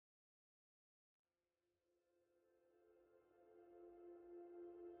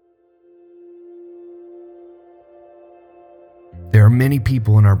There are many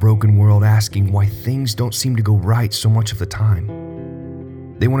people in our broken world asking why things don't seem to go right so much of the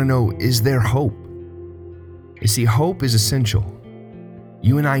time. They want to know, is there hope? You see, hope is essential.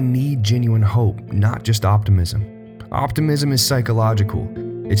 You and I need genuine hope, not just optimism. Optimism is psychological.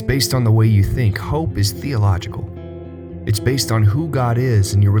 It's based on the way you think. Hope is theological. It's based on who God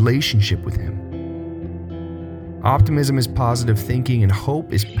is and your relationship with Him. Optimism is positive thinking, and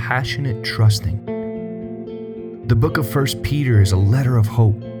hope is passionate trusting. The book of 1 Peter is a letter of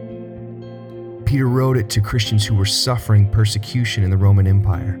hope. Peter wrote it to Christians who were suffering persecution in the Roman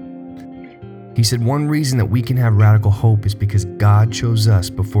Empire. He said one reason that we can have radical hope is because God chose us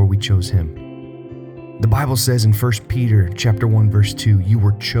before we chose Him. The Bible says in 1 Peter chapter 1, verse 2, "You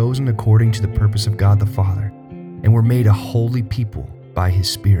were chosen according to the purpose of God the Father, and were made a holy people by His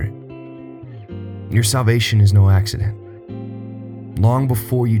Spirit." Your salvation is no accident. Long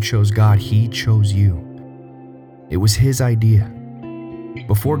before you chose God, He chose you. It was His idea.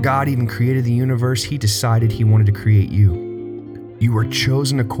 Before God even created the universe, He decided He wanted to create you. You were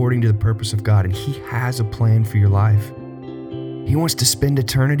chosen according to the purpose of God, and He has a plan for your life. He wants to spend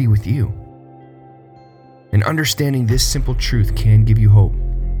eternity with you. And understanding this simple truth can give you hope.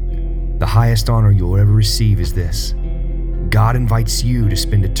 The highest honor you'll ever receive is this: God invites you to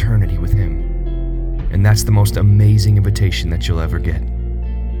spend eternity with Him. And that's the most amazing invitation that you'll ever get.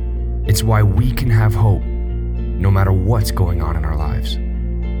 It's why we can have hope no matter what's going on in our lives.